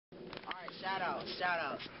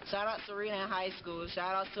Shout out to Reading High School.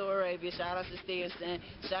 Shout out to Arabia. Shout out to Stevenson.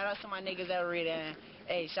 Shout out to my niggas at Reading.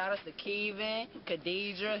 Hey, shout out to Kevon,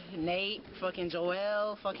 KnD, Nate, fucking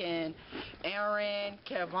Joel, fucking Aaron,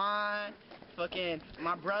 Kevon, fucking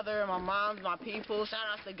my brother, my mom, my people. Shout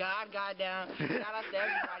out to God, goddamn. Shout out to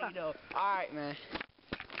everybody though. Alright, man.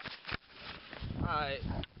 Alright,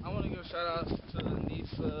 I want to give shout outs to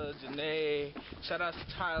Nisa, Janae, shout out to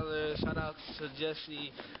Tyler, shout out to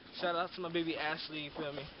Jesse, shout out to my baby Ashley, you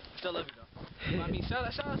feel me? Still love you though. I mean, shout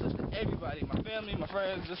out to everybody, my family, my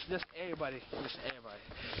friends, just everybody,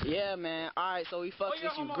 Yeah, man. Alright, so we fucked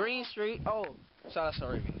with you. Green Street. Oh, shout out to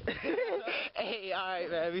Arabia. hey, alright,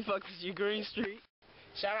 man. We fucked with you. Green Street.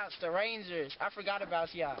 Shout outs to Rangers. I forgot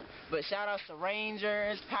about y'all. But shout outs to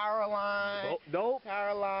Rangers, Powerline,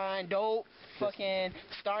 Dope, fucking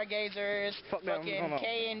Stargazers, fucking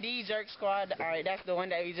KnD Jerk Squad. Alright, that's the one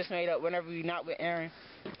that we just made up whenever we not with Aaron.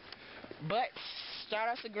 But shout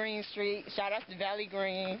outs to Green Street, shout outs to Valley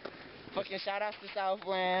Green. Fucking shout outs to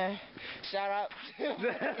Southland. Shout out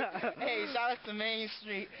hey, shout outs to Main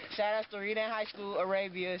Street. Shout outs to Reading High School,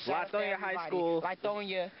 Arabia. Lithonia High School.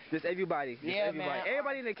 Lithonia. Just everybody. Yeah, everybody. Man.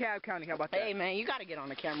 Everybody in the Cab County. How about that? Hey, man, you gotta get on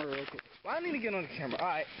the camera real quick. Well, I need to get on the camera.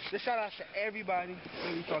 Alright, just shout out to everybody.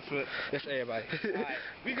 We talk to it. Just everybody. Alright,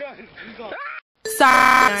 we go.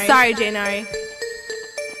 Sorry, Janari.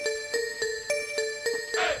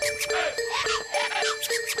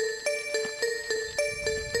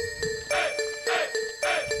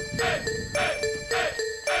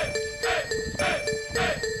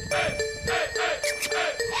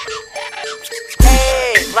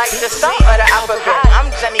 Like the song of the alphabet, I'm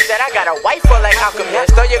Johnny that I got a wife for like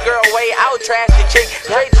alchemist. Throw your girl way out, trash the chick,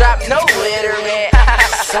 straight drop, no littering.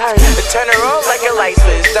 Sorry, turn her on like a light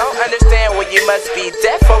switch. Don't understand what you must be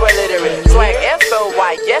deaf or illiterate. Swag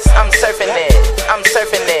F-O-Y, yes, I'm surfing it. I'm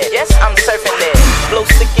surfing it, yes, I'm surfing it. Blow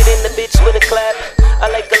sicker than the bitch with a clap. I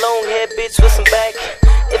like a long hair bitch with some back.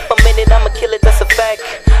 If I'm in it, I'ma kill it, that's a fact.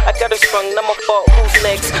 I got her sprung, now my fault, who's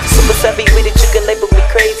next? Super savvy with it, you can label me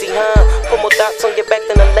crazy, huh? Put more dots on your back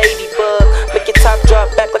than a ladybug. Make your top drop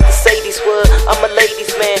back like the Sadies would. I'm a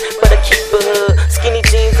ladies man, but I keep a hood. Skinny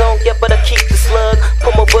jeans on, yeah, but I keep the slug.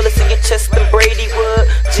 Put more bullets in your chest than Brady would.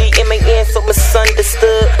 G-M-A-N, so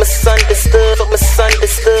misunderstood. So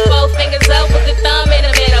misunderstood. Both fingers up with the thumb in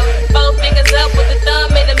the middle. Both fingers up with the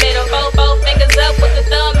thumb in the middle. Both fingers up with the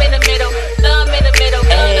thumb in the middle. Thumb in the middle.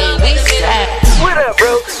 What up,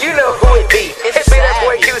 bro? You know who it be. It's been that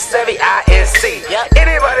boy Q7INC.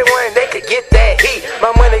 Anybody wanting, they could get that heat.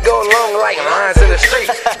 My money go long like lines in the street.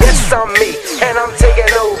 Yes, I'm me, and I'm taking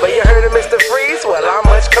over. You heard of Mr. Freeze? Well, I'm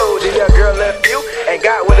much colder. Your girl left you and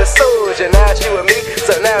got with a soldier. Now she with me,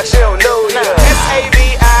 so now she don't know you.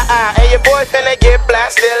 S-A-V-I-I, and your boy finna get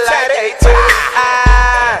blasted like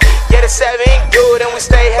A-2-I. Yeah, the 7 good, and we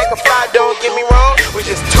stay hecka fly. Don't get me wrong, we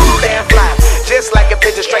just too damn fly. Just like a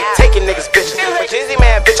pigeon, straight taking niggas bitches. But Jizzy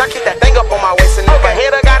man, bitch, I keep that thing up on my waist. And if a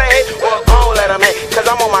hater got a hate, well, I don't let him hate. Cause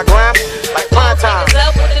I'm on my grind, like prime time. Both fingers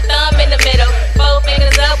up with the thumb in the middle. Both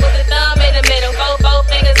fingers up with the thumb in the middle. Both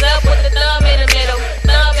fingers up with the thumb in the middle.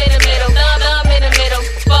 Thumb in the middle. Thumb in the middle.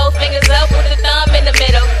 Both fingers up with the thumb in the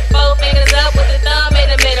middle. Both fingers up with the thumb in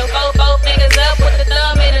the middle. Both fingers up with the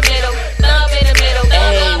thumb in the middle. Thumb in the middle.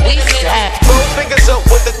 Thumb in the middle. Both fingers up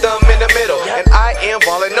with the thumb in the middle. And I am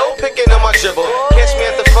ballin', no picking on my dribble. Catch me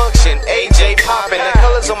at the function, AJ poppin'. The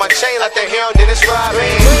colors on my chain like the hair on Dennis Robin.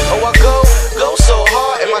 Oh, I go so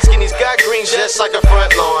hard. And my skinnies got green just like a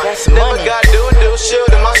front lawn. Never got do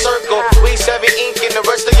shield in my circle. We savvy ink and the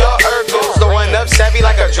rest of y'all Urgos. Throwing up savvy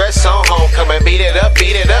like a dress on homecoming. Beat it up,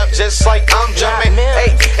 just like I'm jumping.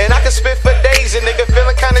 Hey, and I can spit for days. And nigga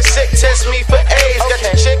feeling kinda sick, test me for AIDS. Got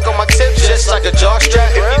your chick on my tip just like a jaw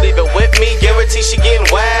strap. If you